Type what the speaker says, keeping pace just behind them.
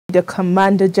The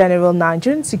Commander General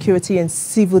Nigerian Security and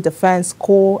Civil Defense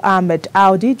Corps Ahmed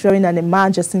Audi during an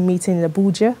emergency meeting in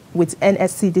Abuja with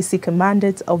NSCDC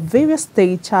commanders of various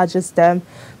states charges them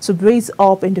to brace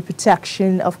up in the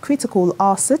protection of critical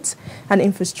assets and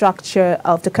infrastructure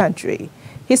of the country.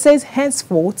 He says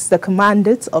henceforth the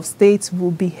commanders of states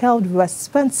will be held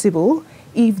responsible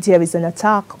if there is an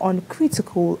attack on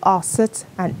critical assets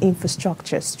and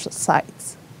infrastructure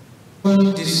sites.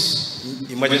 This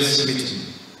emergency meeting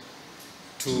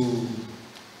to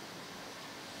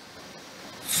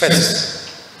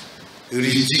first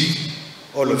rejig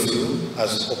all of you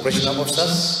as operational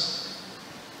officers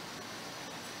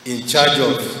in charge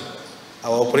of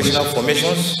our operational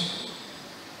formations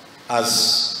as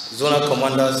zonal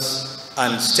commanders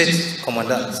and state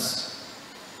commandants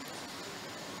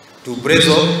to brace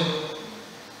up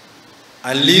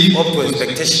and live up to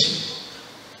expectation,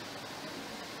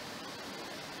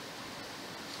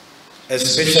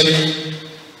 especially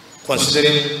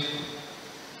considering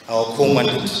our core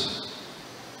mandate.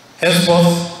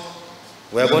 Henceforth,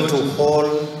 we are going to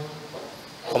hold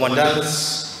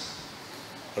commandants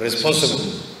responsible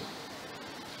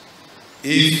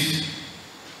if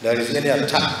there is any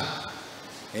attack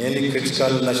in any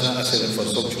critical national asset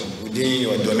infrastructure within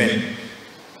your domain.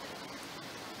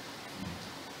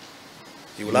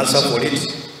 You will answer for it.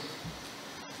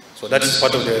 So that is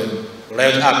part of the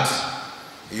Riot Act.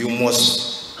 You must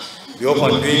be up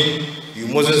and doing, you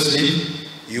mustn't sleep,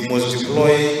 you must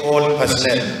deploy all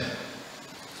personnel.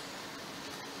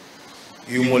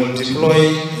 You must deploy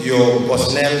your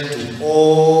personnel to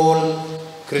all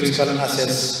critical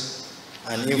assets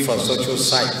and infrastructure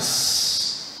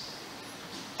sites,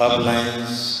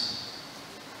 pipelines,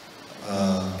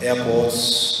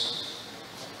 airports,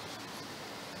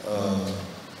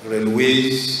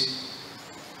 railways,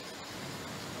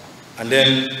 and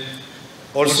then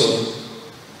also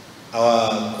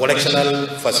our correctional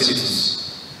facilities.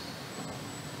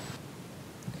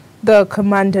 The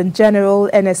Commandant General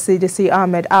NSCDC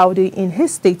Ahmed Audi in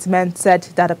his statement said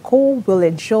that the Corps will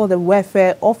ensure the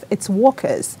welfare of its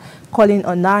workers, calling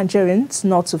on Nigerians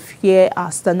not to fear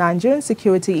as the Nigerian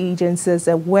security agencies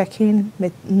are working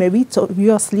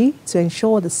meritoriously to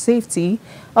ensure the safety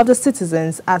of the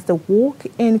citizens as they work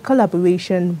in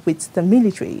collaboration with the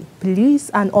military,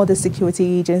 police and other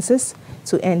security agencies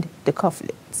to end the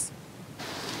conflicts.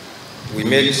 We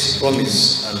made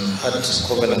promise and had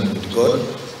covenant with God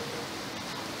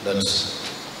that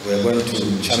we are going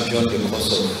to champion the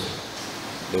cause of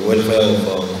the welfare of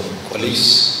our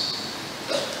colleagues,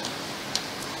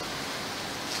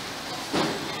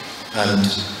 and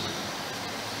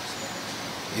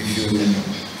if you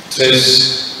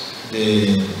trace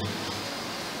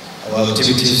our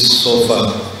activities so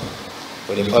far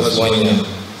for the past 1 year,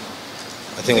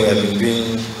 I think we have been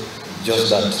doing just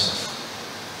that.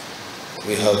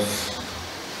 We have,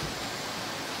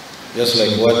 just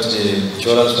like what the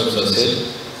insurance officer said,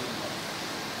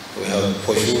 we have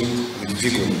pursued with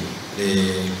vigor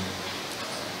the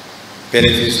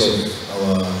benefits of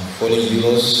our fallen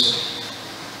heroes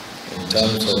in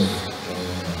terms of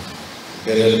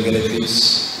burial benefits,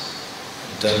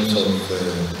 in terms of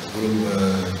group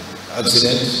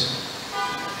accidents,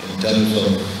 in terms of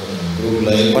group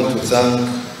life. I want to thank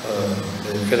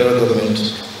the federal government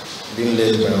being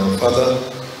led by our father,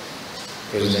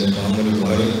 President Muhammadu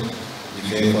Buhari,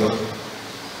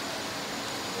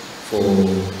 for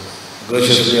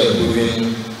graciously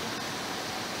approving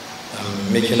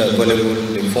and making available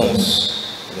the funds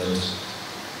that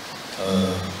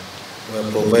we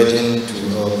are providing to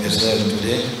our personnel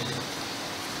today.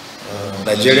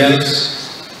 Nigerians,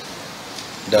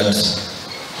 that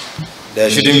there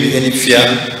shouldn't be any fear,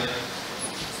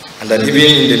 and that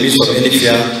even in the midst of any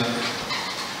fear,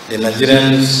 the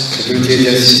Nigerian security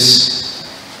agencies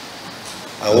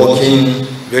are working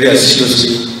very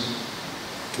assiduously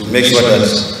to make sure that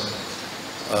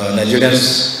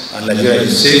Nigerians and Nigeria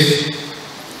is safe,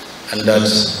 and that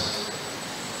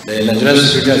the Nigerian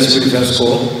Security and Civil Defense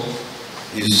Corps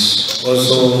is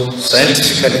also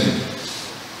scientifically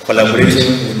collaborating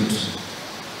with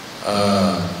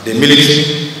the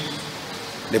military,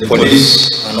 the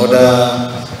police, and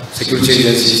other security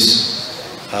agencies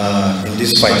in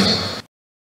this fight.